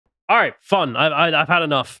All right, fun. I've had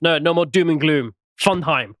enough. No more doom and gloom. Fun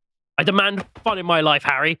time. I demand fun in my life,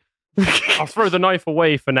 Harry. I'll throw the knife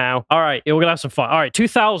away for now. All right, we're gonna have some fun. All right,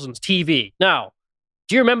 2000s TV. Now,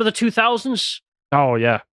 do you remember the 2000s? Oh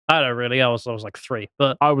yeah. I don't really. I was like 3,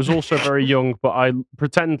 but I was also very young, but I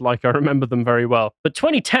pretend like I remember them very well. But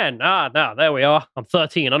 2010, now there we are. I'm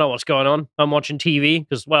 13. I know what's going on. I'm watching TV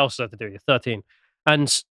because what else do I have to do? You're 13,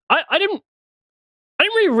 and I didn't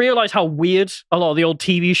really realize how weird a lot of the old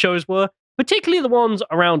TV shows were, particularly the ones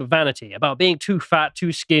around vanity, about being too fat,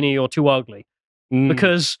 too skinny, or too ugly.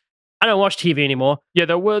 Because I don't watch TV anymore. Yeah,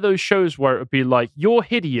 there were those shows where it would be like, "You're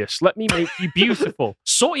hideous. Let me make you beautiful.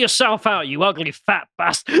 Sort yourself out, you ugly fat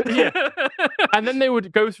bastard." Yeah. And then they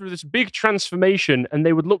would go through this big transformation, and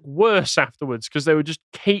they would look worse afterwards because they would just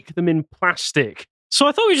cake them in plastic. So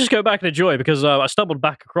I thought we'd just go back and enjoy because I stumbled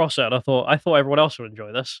back across it. And I thought everyone else would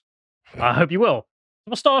enjoy this. I hope you will.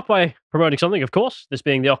 I'll start off by promoting something, of course, this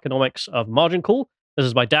being the economics of margin call. This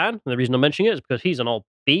is by Dan, and the reason I'm mentioning it is because he's an old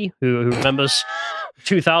B who remembers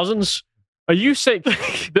 2000s. Are you saying...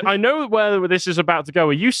 I know where this is about to go.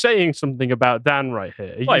 Are you saying something about Dan right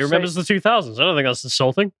here? Well, he remembers the 2000s. I don't think that's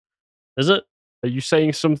insulting. Is it? Are you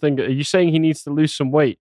saying something... Are you saying he needs to lose some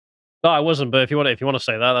weight? No, I wasn't, but if you want to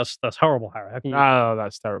say that, that's horrible, Harry. How can you... Oh,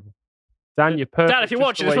 that's terrible. Dan, you're perfect. Dan, if you're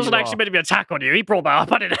watching, this wasn't actually meant to be an attack on you. He brought that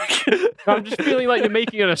up. I didn't. I'm just feeling like you're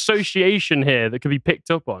making an association here that could be picked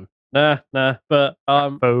up on. Nah, but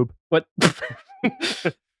phobe. What?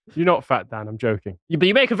 You're not fat, Dan. I'm joking. But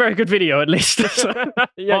you make a very good video, at least.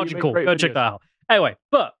 Yeah, Margin call. Go check that out. Anyway,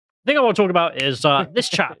 but the thing I want to talk about is this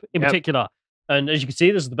chap in particular. And as you can see,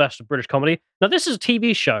 this is the best of British comedy. Now, this is a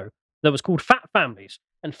TV show that was called Fat Families,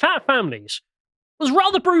 and Fat Families was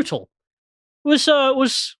rather brutal. It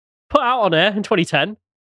was put out on air in 2010.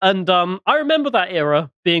 And I remember that era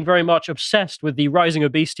being very much obsessed with the rising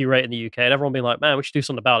obesity rate in the UK, and everyone being like, man, we should do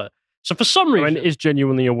something about it. So for some reason... it is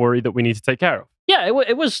genuinely a worry that we need to take care of. Yeah,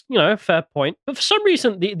 it was, a fair point. But for some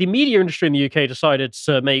reason, the media industry in the UK decided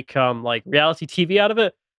to make reality TV out of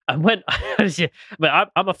it. And when...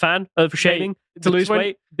 I'm a fan of shaming to lose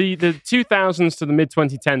weight. The 2000s to the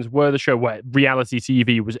mid-2010s were the show where reality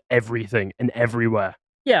TV was everything and everywhere.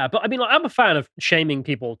 Yeah, but I mean, I'm a fan of shaming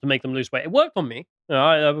people to make them lose weight. It worked on me.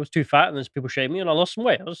 I was too fat, and there's people shaming me, and I lost some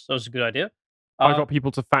weight. That was a good idea. I got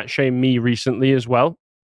people to fat shame me recently as well,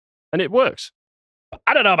 and it works.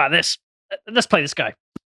 I don't know about this. Let's play this guy.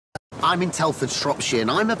 I'm in Telford, Shropshire, and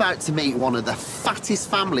I'm about to meet one of the fattest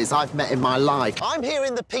families I've met in my life. I'm here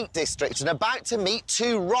in the Peak District and about to meet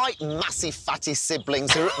two right massive fatty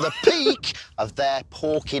siblings who are at the peak of their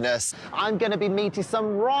porkiness. I'm going to be meeting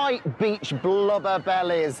some right beach blubber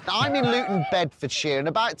bellies. I'm in Luton, Bedfordshire, and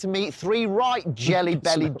about to meet three right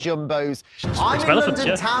jelly-bellied jumbos. I'm in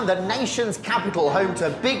London town, the nation's capital, home to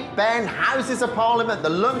Big Ben, Houses of Parliament, the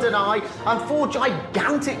London Eye, and four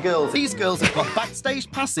gigantic girls. These girls have got backstage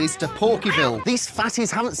passes to Porkyville. These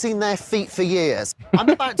fatties haven't seen their feet for years. I'm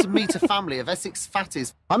about to meet a family of Essex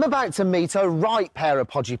fatties. I'm about to meet a right pair of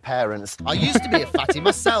podgy parents. I used to be a fatty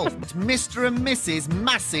myself. It's Mr. and Mrs.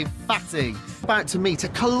 Massive Fatty. About to meet a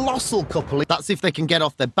colossal couple. That's if they can get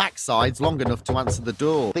off their backsides long enough to answer the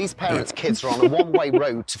door. These parents' kids are on a one-way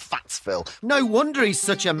road to Fatsville. No wonder he's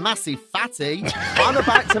such a massive fatty. I'm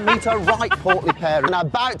about to meet a right portly pair and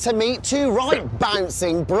about to meet two right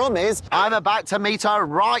bouncing brummies. I'm about to meet a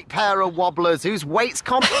right pair of wobblers whose weight's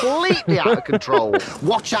completely out of control.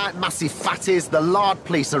 Watch out, massive fatties. The lard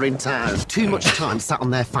police are in town. Too much time sat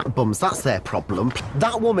on their fat bums. That's their problem.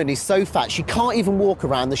 That woman is so fat she can't even walk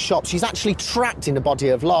around the shop. She's actually trapped in a body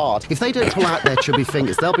of lard. If they don't pull out their chubby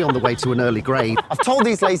fingers, they'll be on the way to an early grave. I've told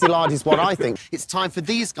these lazy lardies what I think. It's time for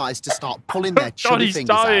these guys to start pulling their chubby fingers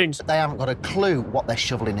out. They haven't got a clue what they're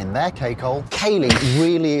shoveling in their cake hole. Kaylee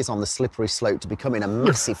really is on the slippery slope to becoming a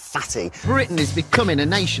massive fatty. Britain is becoming a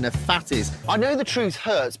nation of fatties. I know the truth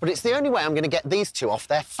hurts, but it's the only way I'm going to get these two off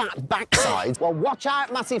their fat backsides. Well, watch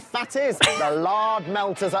out, massive fatties. The lard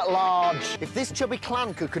melters at large. If this chubby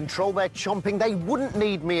clan could control their chomping, they wouldn't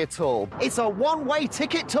need me at all. It's a one-way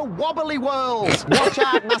ticket to Wobbly World. Watch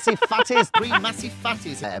out, massive fatties. Three massive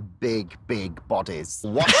fatties. They're big, big bodies.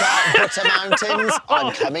 Watch out, Butter Mountains.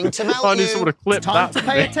 I'm coming to melt you. It's time to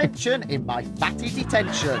pay attention in my fatty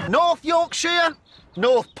detention. North Yorkshire.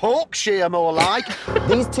 North Porkshire, more like.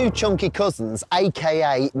 These two chunky cousins,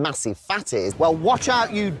 a.k.a. massive fatties. Well, watch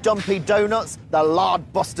out, you dumpy donuts. The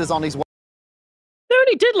lard buster's on his way. They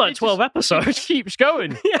only did like 12 episodes. It keeps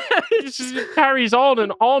going. Yeah, it just carries on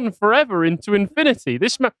and on forever into infinity.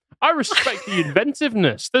 I respect the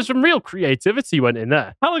inventiveness. There's some real creativity went in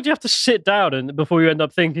there. How long do you have to sit down before you end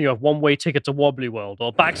up thinking of one-way ticket to Wobbly World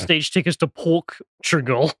or backstage tickets to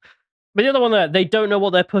Portugal? But the other one there, they don't know what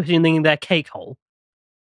they're putting in their cake hole.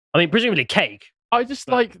 I mean, presumably cake. I just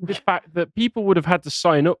like the fact that people would have had to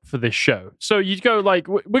sign up for this show. So you'd go like,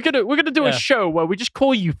 we're gonna do a show where we just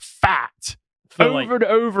call you fat For over and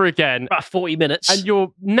over again, about 40 minutes. and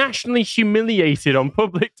you're nationally humiliated on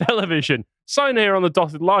public television. Sign here on the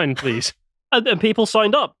dotted line, please. And people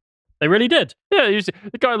signed up. They really did. Yeah,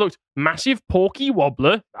 the guy looked massive porky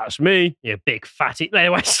wobbler. That's me. Yeah, big fatty.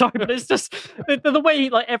 Anyway, sorry, but it's just the way,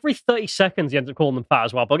 like, every 30 seconds he ends up calling them fat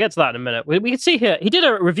as well. But I'll get to that in a minute. We can see here, he did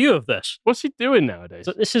a review of this. What's he doing nowadays?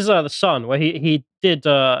 So this is The Sun, where he did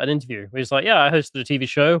an interview where he's like, yeah, I hosted a TV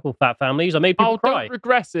show called Fat Families. I made people cry. Don't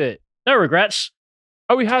regret it. No regrets.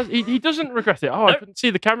 Oh, he has. He doesn't regret it. Oh, I couldn't see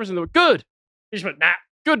the cameras in the good. He just went, nah.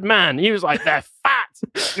 Good man. He was like, they're fat.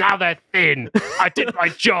 Now they're thin. I did my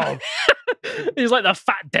job. He's like the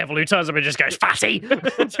fat devil who turns up and just goes fatty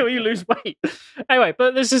until you lose weight. Anyway,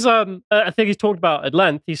 but this is I think he's talked about at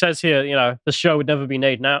length. He says here, you know, the show would never be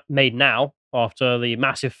made now after the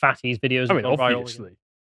massive fatties videos. I mean, obviously.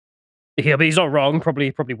 Yeah, but he's not wrong.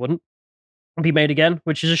 Probably wouldn't be made again,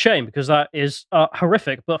 which is a shame because that is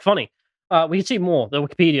horrific but funny. We can see more. The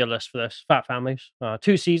Wikipedia list for this Fat Families,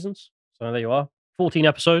 2 seasons. So there you are, 14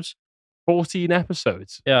 episodes. 14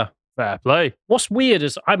 episodes. Yeah. Fair play. What's weird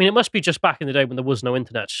is, I mean, it must be just back in the day when there was no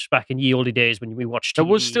internet, back in ye olde days when we watched TV. There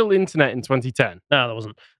was still internet in 2010. No, there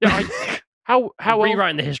wasn't. Yeah, how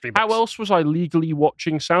rewriting the history books. How else was I legally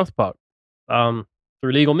watching South Park? Through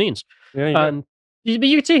legal means. Yeah. And but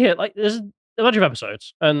you can see here, like, there's a bunch of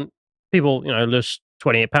episodes, and people, you know, lose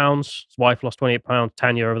 28 pounds. His wife lost 28 pounds.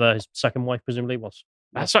 Tanya over there, his second wife, presumably, was.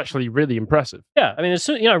 That's actually really impressive. Yeah, I mean, it's,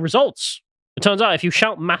 you know, results. It turns out if you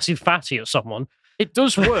shout massive fatty at someone, it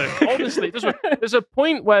does work. Honestly, it does work. There's a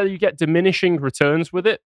point where you get diminishing returns with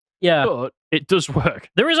it. Yeah. But it does work.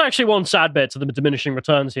 There is actually one sad bit to the diminishing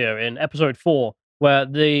returns here in episode 4, where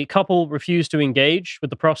the couple refused to engage with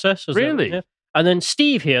the process. Really? And then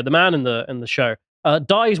Steve here, the man in the show,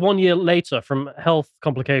 dies 1 year later from health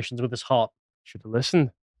complications with his heart. Should have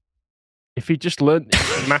listened. If he just learned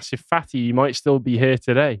a massive fatty, he might still be here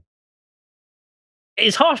today.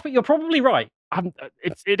 It's harsh, but you're probably right.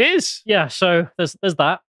 It is. Yeah, so there's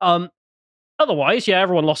that. Otherwise, yeah,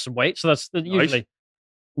 everyone lost some weight, so that usually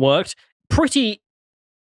worked. Pretty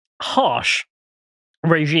harsh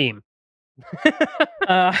regime.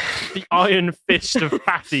 The iron fist of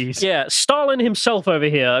fatties. Yeah, Stalin himself over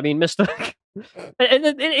here. I mean, Mr. And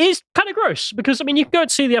it is kind of gross because, I mean, you can go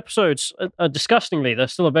and see the episodes disgustingly. They're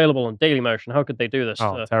still available on Dailymotion. How could they do this?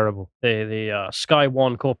 Oh, terrible. The Sky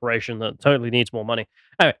One Corporation that totally needs more money.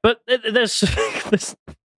 Anyway, but there's this.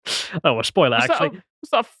 Oh, a spoiler, actually.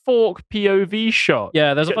 What's that fork POV shot?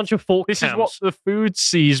 Yeah, there's a bunch of fork This cams. is what the food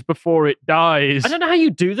sees before it dies. I don't know how you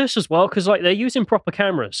do this as well, because like they're using proper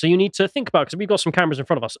cameras, so you need to think about, because we've got some cameras in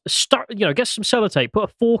front of us. Get some sellotape, put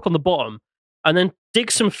a fork on the bottom, and then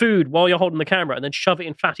dig some food while you're holding the camera, and then shove it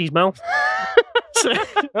in Fatty's mouth.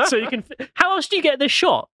 so you can. How else do you get this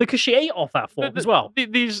shot? Because she ate off that fork as well.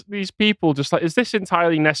 These people just like, is this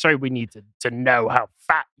entirely necessary? We need to know how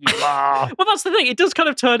fat you are. Well, that's the thing. It does kind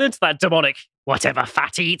of turn into that demonic. Whatever,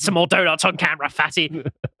 Fatty, eat some more donuts on camera, Fatty.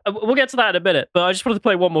 We'll get to that in a minute, but I just wanted to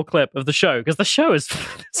play one more clip of the show because the show is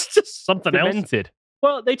it's just something Demented. else.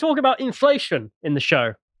 Well, they talk about inflation in the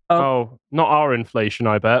show. Oh, not our inflation,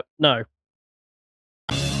 I bet. No.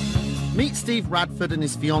 Meet Steve Radford and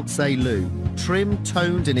his fiancée Lou, trim,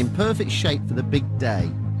 toned and in perfect shape for the big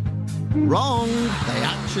day. Wrong, they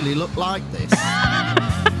actually look like this.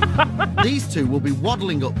 These two will be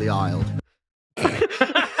waddling up the aisle.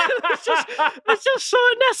 It's just so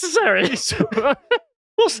unnecessary.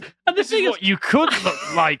 And This is what you could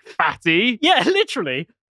look like, fatty. Yeah, literally.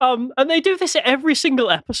 And they do this at every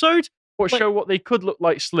single episode. Show what they could look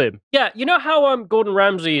like slim. Yeah, you know how Gordon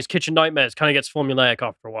Ramsay's Kitchen Nightmares kind of gets formulaic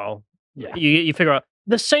after a while? Yeah. You figure out.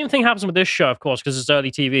 The same thing happens with this show, of course, because it's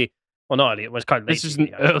early TV. Well, not early, it was kind of late. This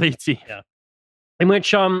isn't early TV. Yeah. In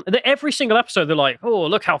which every single episode they're like, oh,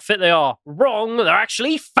 look how fit they are. Wrong, they're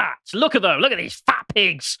actually fat. Look at them. Look at these fat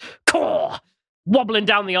pigs. Caw! Wobbling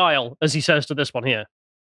down the aisle, as he says to this one here.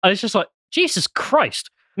 And it's just like, Jesus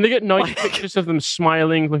Christ. And they get nice pictures of them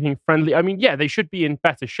smiling, looking friendly. I mean, yeah, they should be in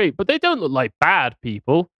better shape, but they don't look like bad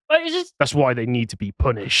people. That's why they need to be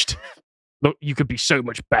punished. Look, you could be so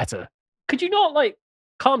much better. Could you not,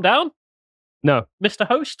 calm down, No. Mr.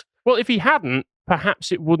 Host? Well, if he hadn't,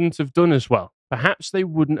 perhaps it wouldn't have done as well. Perhaps they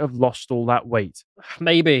wouldn't have lost all that weight.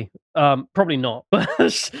 Maybe. Probably not. But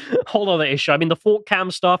that's a whole other issue. I mean, the fork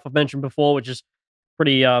cam stuff I've mentioned before, which is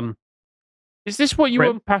pretty Is this what you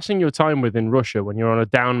Grim. were passing your time with in Russia when you're on a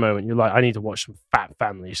down moment? You're like, I need to watch some Fat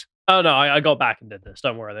Families. Oh no, I got back and did this.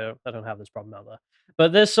 Don't worry, they don't have this problem out there.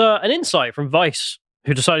 But there's an insight from Vice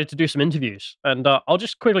who decided to do some interviews, and I'll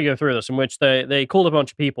just quickly go through this. In which they called a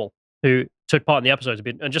bunch of people who took part in the episodes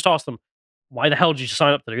and just asked them, "Why the hell did you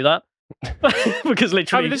sign up to do that?" Because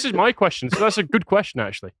literally, this is my question, so that's a good question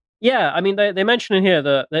actually. Yeah, I mean, they mention in here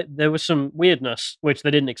that there was some weirdness which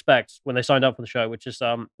they didn't expect when they signed up for the show, which is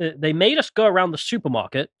they made us go around the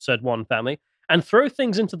supermarket, said one family, and throw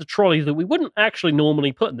things into the trolley that we wouldn't actually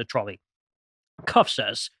normally put in the trolley. Cuff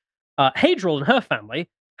says, Hadriel and her family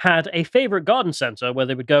had a favorite garden center where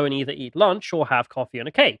they would go and either eat lunch or have coffee and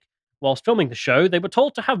a cake. Whilst filming the show, they were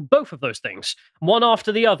told to have both of those things, one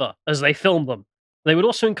after the other, as they filmed them. They would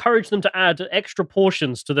also encourage them to add extra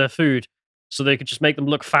portions to their food so they could just make them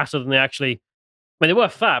look fatter than they actually... I mean, they were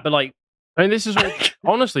fat, but like... I mean, this is all...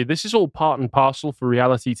 honestly, this is all part and parcel for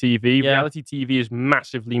reality TV. Yeah. Reality TV is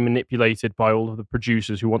massively manipulated by all of the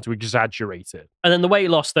producers who want to exaggerate it. And then the weight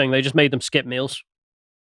loss thing, they just made them skip meals.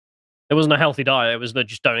 It wasn't a healthy diet. It was they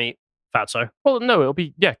just don't eat fatso. Well, no, it'll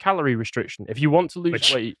be, calorie restriction. If you want to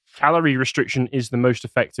lose weight, calorie restriction is the most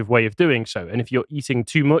effective way of doing so. And if you're eating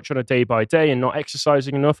too much on a day by day and not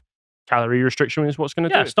exercising enough, calorie restriction is what's going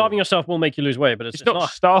to do it. Starving yourself will make you lose weight, but it's not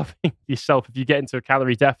starving yourself if you get into a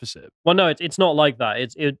calorie deficit. Well, no, it's not like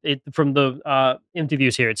that. It from the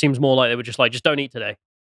interviews here, it seems more like they were just like, just don't eat today.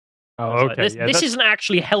 Oh, okay. This isn't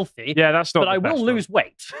actually healthy. Yeah, that's not. But I will lose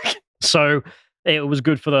weight. So it was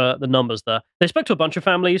good for the numbers there. They spoke to a bunch of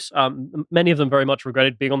families. Many of them very much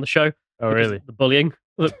regretted being on the show. Oh, really? The bullying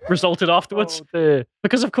that resulted afterwards. Oh, dear.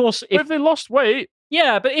 Because, of course... If they lost weight...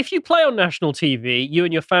 Yeah, but if you play on national TV, you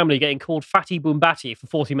and your family getting called Fatty Boombati for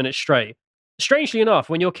 40 minutes straight, strangely enough,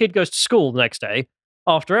 when your kid goes to school the next day,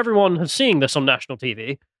 after everyone has seen this on national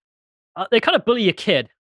TV, they kind of bully your kid,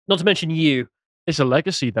 not to mention you. It's a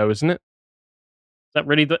legacy, though, isn't it? Is that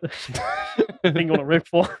really the thing you want to root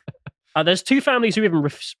for? There's two families who even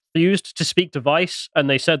refused to speak to Vice, and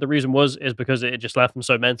they said the reason is because it just left them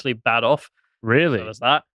so mentally bad off. Really? So there's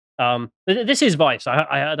that. This is Vice.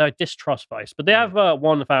 I distrust Vice, but they have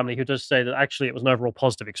one family who does say that actually it was an overall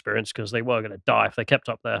positive experience because they were going to die if they kept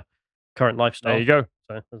up their current lifestyle. There you go.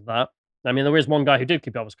 So there's that. I mean, there is one guy who did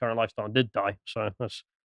keep up his current lifestyle and did die. So that's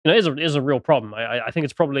it is a real problem. I think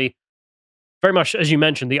it's probably very much, as you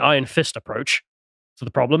mentioned, the iron fist approach to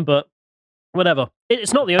the problem, but whatever.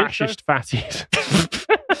 It's not the only fascist fatties.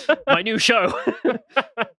 My new show.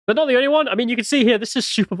 But not the only one. I mean, you can see here, this is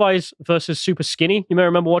Supervise versus Super Skinny. You may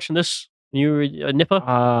remember watching this. You were a nipper.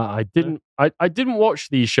 I didn't. I didn't watch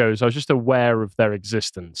these shows. I was just aware of their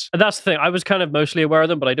existence. And that's the thing. I was kind of mostly aware of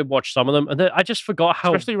them, but I did watch some of them. And I just forgot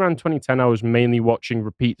how... Especially around 2010, I was mainly watching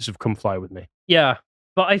repeats of Come Fly With Me. Yeah.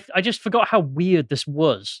 But I just forgot how weird this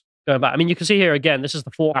was. Going back. I mean, you can see here again, this is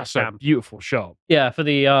the fork That's cam. a beautiful shot. Yeah, for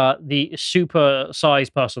the super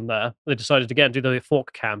sized person there, they decided to again do the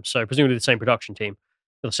fork cam. So presumably the same production team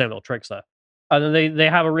with the same little tricks there. And then they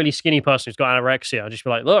have a really skinny person who's got anorexia. I'll just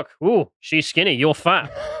be like, look, ooh, she's skinny, you're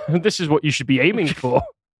fat. This is what you should be aiming for.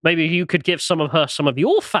 Maybe you could give some of her some of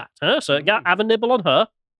your fat, huh? So yeah, have a nibble on her.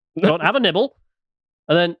 Don't have a nibble.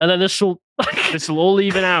 And then this will all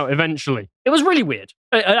even out eventually. It was really weird.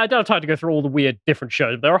 I don't have time to go through all the weird different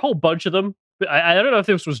shows. There are a whole bunch of them. I don't know if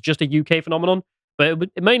this was just a UK phenomenon, but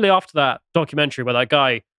mainly after that documentary where that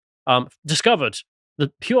guy discovered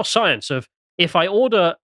the pure science of if I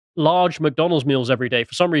order large McDonald's meals every day,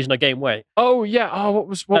 for some reason I gain weight. Oh, yeah. Oh, what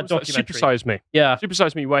was that? Super Size Me. Yeah. Super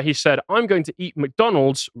Size Me, where he said, I'm going to eat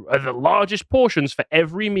McDonald's the largest portions for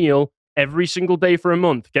every meal every single day for a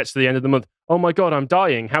month. Gets to the end of the month. Oh my God, I'm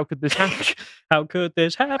dying. How could this happen? How could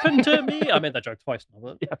this happen to me? I made that joke twice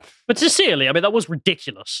now. Yeah. But sincerely, I mean, that was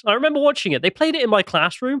ridiculous. I remember watching it. They played it in my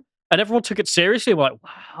classroom and everyone took it seriously. We're like,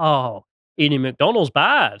 wow, eating McDonald's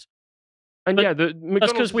bad. And but yeah,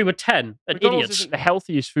 that's because we were 10 and McDonald's idiots. Isn't the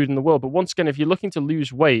healthiest food in the world. But once again, if you're looking to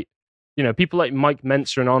lose weight, you know, people like Mike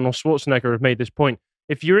Mentzer and Arnold Schwarzenegger have made this point.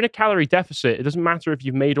 If you're in a calorie deficit, it doesn't matter if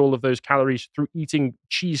you've made all of those calories through eating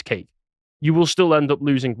cheesecake. You will still end up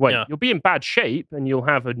losing weight. Yeah. You'll be in bad shape and you'll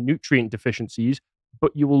have a nutrient deficiencies,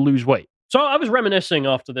 but you will lose weight. So I was reminiscing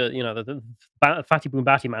after the Fatty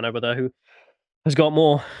Boombati man over there who has got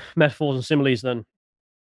more metaphors and similes than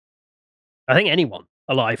I think anyone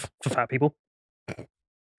alive for fat people. And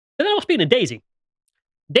then I was being a Daisy.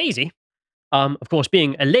 Daisy, of course,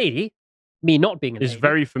 being a lady, me not being a lady. Is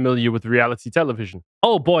very familiar with reality television.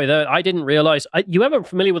 Oh boy, I didn't realize. You ever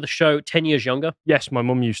familiar with the show 10 Years Younger? Yes, my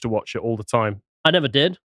mum used to watch it all the time. I never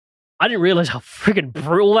did. I didn't realize how freaking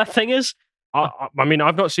brutal that thing is. I mean,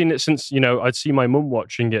 I've not seen it since, I'd see my mum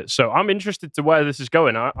watching it. So I'm interested to where this is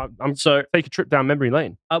going. I'm so take a trip down memory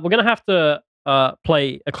lane. We're going to have to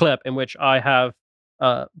play a clip in which I have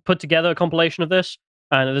put together a compilation of this.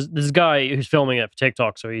 And there's a guy who's filming it for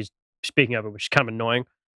TikTok, so he's speaking of it, which is kind of annoying,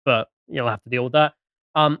 but you'll have to deal with that.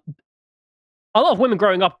 A lot of women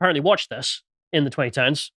growing up apparently watched this in the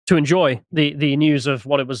 2010s to enjoy the news of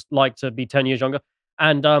what it was like to be 10 years younger.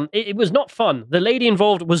 And it was not fun. The lady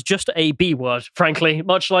involved was just a B word, frankly,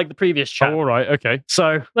 much like the previous chat. Oh, all right, okay.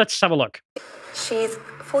 So let's have a look. She's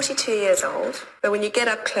 42 years old, but when you get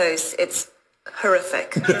up close, it's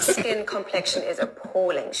horrific. Her skin complexion is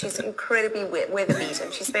appalling. She's incredibly weather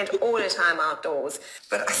beaten. She spent all her time outdoors.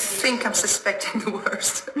 But I think I'm suspecting the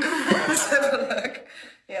worst. Let's have a look.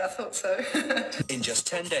 Yeah, I thought so. In just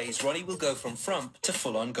 10 days, Ronnie will go from frump to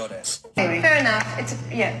full-on goddess. Okay, fair enough.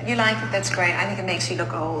 You like it, that's great. I think it makes you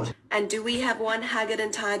look old. And do we have one haggard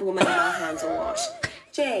and tired woman on our hands or what?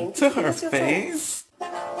 Jane, To her face.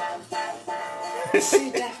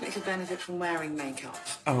 She definitely could benefit from wearing makeup.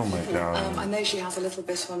 Oh my God. I know she has a little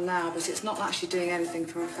bit on now, but it's not actually doing anything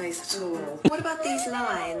for her face at all. What about these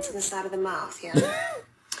lines on the side of the mouth, yeah?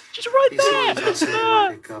 She's right there. These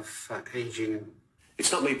lines are of aging.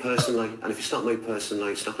 It's not me personally, and if it's not me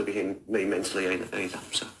personally, it's not going to be hitting me mentally either.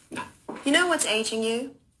 So, no. You know what's aging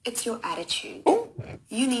you? It's your attitude.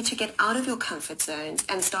 You need to get out of your comfort zones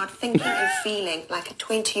and start thinking and feeling like a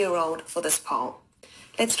 20-year-old for this poll.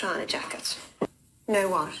 Let's try on a jacket. No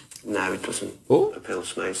what? No, it doesn't appeal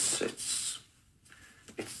to me. It's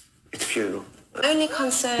funeral. Only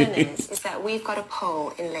concern is that we've got a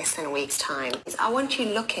poll in less than a week's time. I want you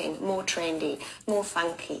looking more trendy, more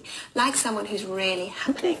funky, like someone who's really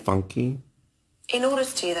happening. Funky? In order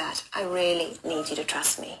to do that, I really need you to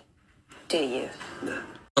trust me. Do you? No.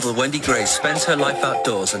 Model Wendy Gray spends her life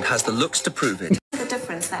outdoors and has the looks to prove it. The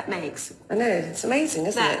difference that makes. I know, it's amazing,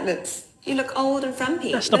 isn't That it? Looks you look old and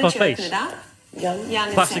frumpy. That's not Don't her you face. open it up? young. Young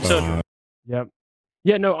and Plastic sexy. surgery. Yep.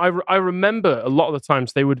 Yeah, no, I remember a lot of the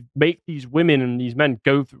times they would make these women and these men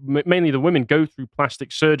go through, mainly the women go through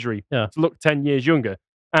plastic surgery to look 10 years younger.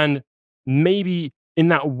 And maybe in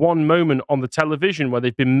that one moment on the television where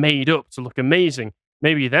they've been made up to look amazing,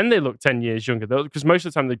 maybe then they look 10 years younger. Because most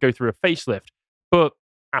of the time they go through a facelift. But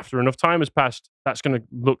after enough time has passed, that's going to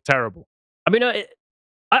look terrible. I mean,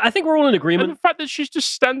 I think we're all in agreement. And the fact that she's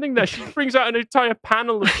just standing there, she brings out an entire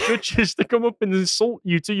panel of judges to come up and insult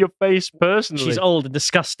you to your face personally. She's old and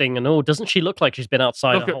disgusting, and doesn't she look like she's been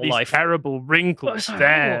outside Look her at whole these life? terrible wrinkles Oh,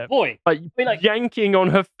 there. boy. Like, yanking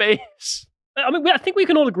on her face. I mean, I think we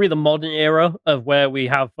can all agree the modern era of where we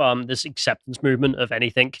have this acceptance movement of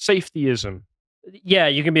anything. Safetyism. Yeah,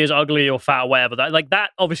 you can be as ugly or fat or whatever.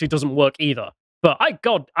 That obviously doesn't work either. But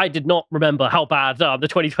I did not remember how bad the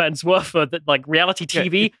 2010s were for reality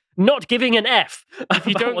TV not giving an F if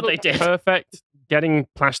you don't what look they did. Perfect, getting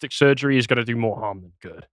plastic surgery is going to do more harm than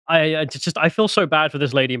good. I feel so bad for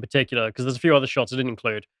this lady in particular because there's a few other shots I didn't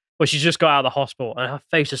include where she's just got out of the hospital and her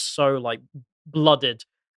face is so blooded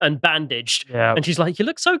and bandaged. Yeah. And she's like, "You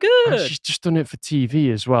look so good." And she's just done it for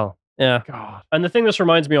TV as well. Yeah. God. And the thing this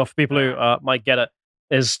reminds me of for people who might get it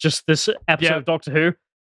is just this episode of Doctor Who.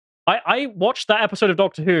 I watched that episode of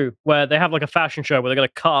Doctor Who where they have a fashion show where they're going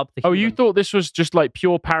to cut up the Oh, you thought this was just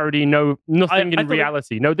pure parody, nothing in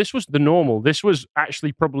reality. No, this was the normal. This was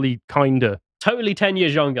actually probably kinder. Totally 10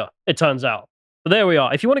 years younger, it turns out. But there we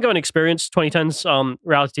are. If you want to go and experience 2010s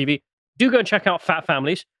reality TV, do go and check out Fat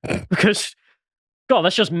Families because, God,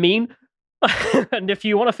 that's just mean. And if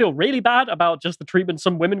you want to feel really bad about just the treatment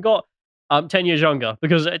some women got, 10 years younger,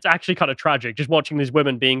 because it's actually kind of tragic just watching these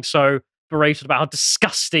women being so berated about how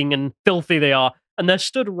disgusting and filthy they are, and they're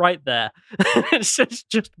stood right there. It's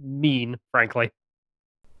just mean, frankly.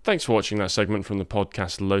 Thanks for watching that segment from the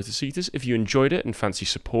podcast Lotus Eaters. If you enjoyed it and fancy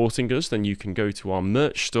supporting us, then you can go to our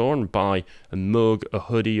merch store and buy a mug, a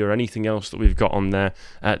hoodie, or anything else that we've got on there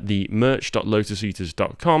at the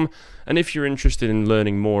merch.lotuseaters.com. And if you're interested in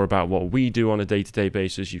learning more about what we do on a day-to-day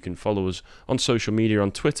basis, you can follow us on social media on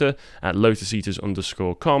Twitter at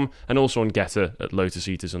lotuseaters_com and also on Getter at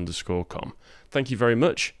lotuseaters_com. Thank you very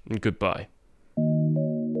much and goodbye.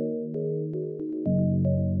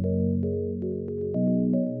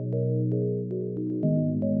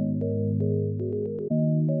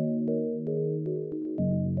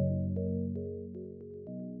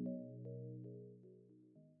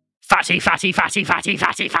 Fatty, fatty, fatty, fatty,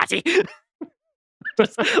 fatty, fatty.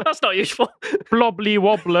 That's not useful. Blobbly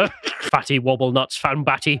wobbler. Fatty wobble nuts found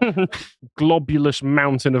batty. Globulous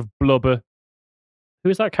mountain of blubber.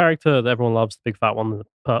 Who's that character that everyone loves? The big fat one,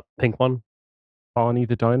 the pink one? Barney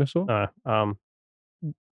the dinosaur? Not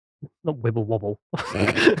Wibble Wobble.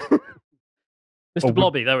 Mr.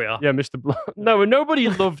 Blobby, there we are. Yeah, Mr. No, nobody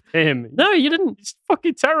loved him. No, you didn't. It's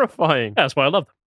fucking terrifying. That's why I loved him.